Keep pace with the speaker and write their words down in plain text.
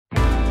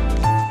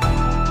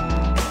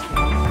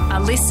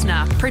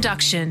listener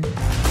production.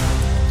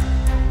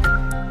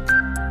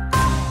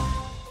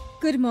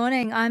 Good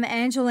morning, I'm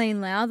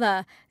Angeline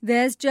Lowther.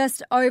 There's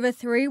just over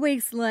 3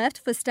 weeks left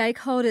for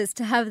stakeholders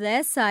to have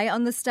their say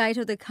on the state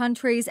of the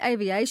country's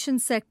aviation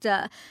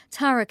sector.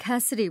 Tara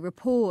Cassidy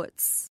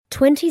reports.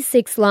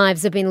 26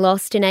 lives have been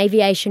lost in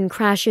aviation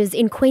crashes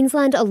in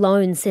Queensland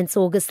alone since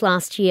August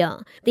last year.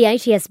 The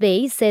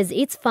ATSB says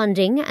its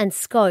funding and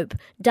scope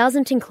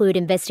doesn't include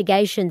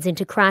investigations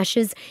into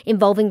crashes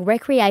involving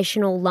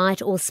recreational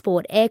light or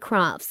sport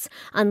aircrafts,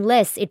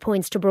 unless it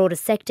points to broader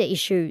sector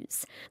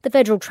issues. The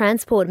Federal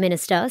Transport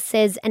Minister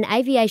says an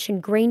aviation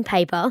green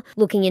paper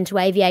looking into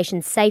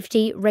aviation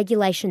safety,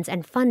 regulations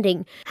and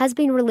funding has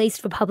been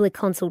released for public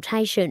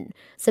consultation.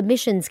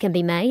 Submissions can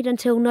be made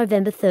until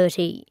November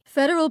 30.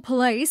 Federal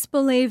police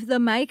believe the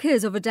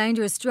makers of a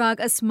dangerous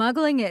drug are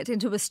smuggling it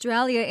into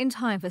Australia in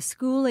time for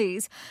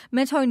schoolies.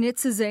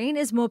 Metronidazole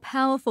is more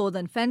powerful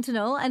than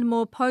fentanyl and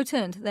more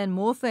potent than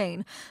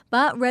morphine.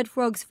 But Red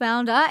Frog's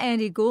founder,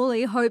 Andy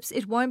Gooley, hopes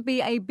it won't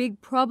be a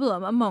big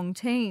problem among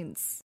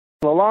teens.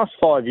 The last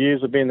 5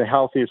 years have been the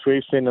healthiest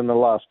we've seen in the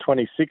last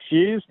 26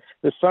 years.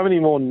 There's so many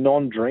more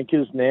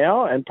non-drinkers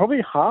now, and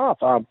probably half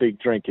aren't big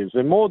drinkers.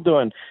 They're more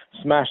doing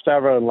smashed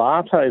avocado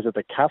lattes at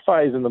the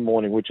cafes in the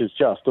morning, which is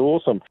just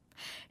awesome.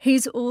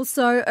 He's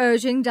also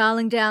urging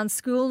Darling Downs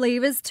school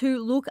leavers to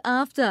look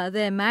after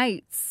their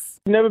mates.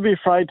 Never be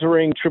afraid to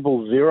ring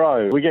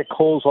 000. We get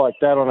calls like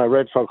that on our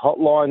Red Frog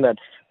hotline that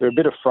they're a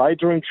bit afraid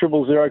to ring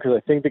 000 because they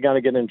think they're going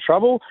to get in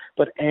trouble.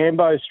 But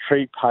AMBOs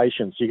treat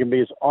patients. You can be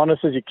as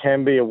honest as you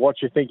can be of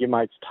what you think your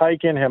mate's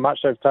taken, how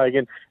much they've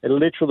taken. It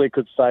literally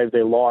could save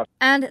their life.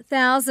 And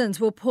thousands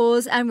will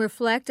pause and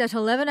reflect at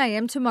 11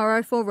 a.m.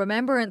 tomorrow for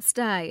Remembrance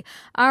Day.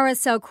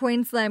 RSL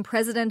Queensland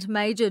President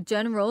Major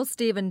General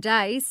Stephen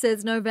Day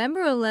says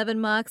November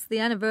 11 marks the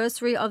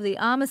anniversary of the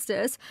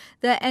armistice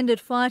that ended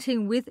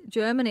fighting with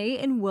Germany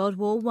in World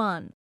War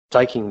I.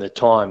 Taking the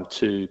time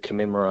to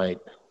commemorate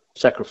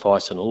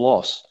sacrifice and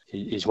loss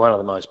is one of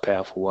the most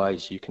powerful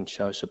ways you can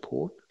show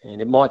support. And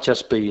it might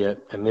just be a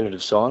minute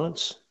of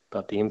silence,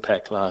 but the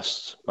impact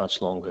lasts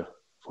much longer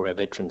for our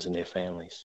veterans and their families.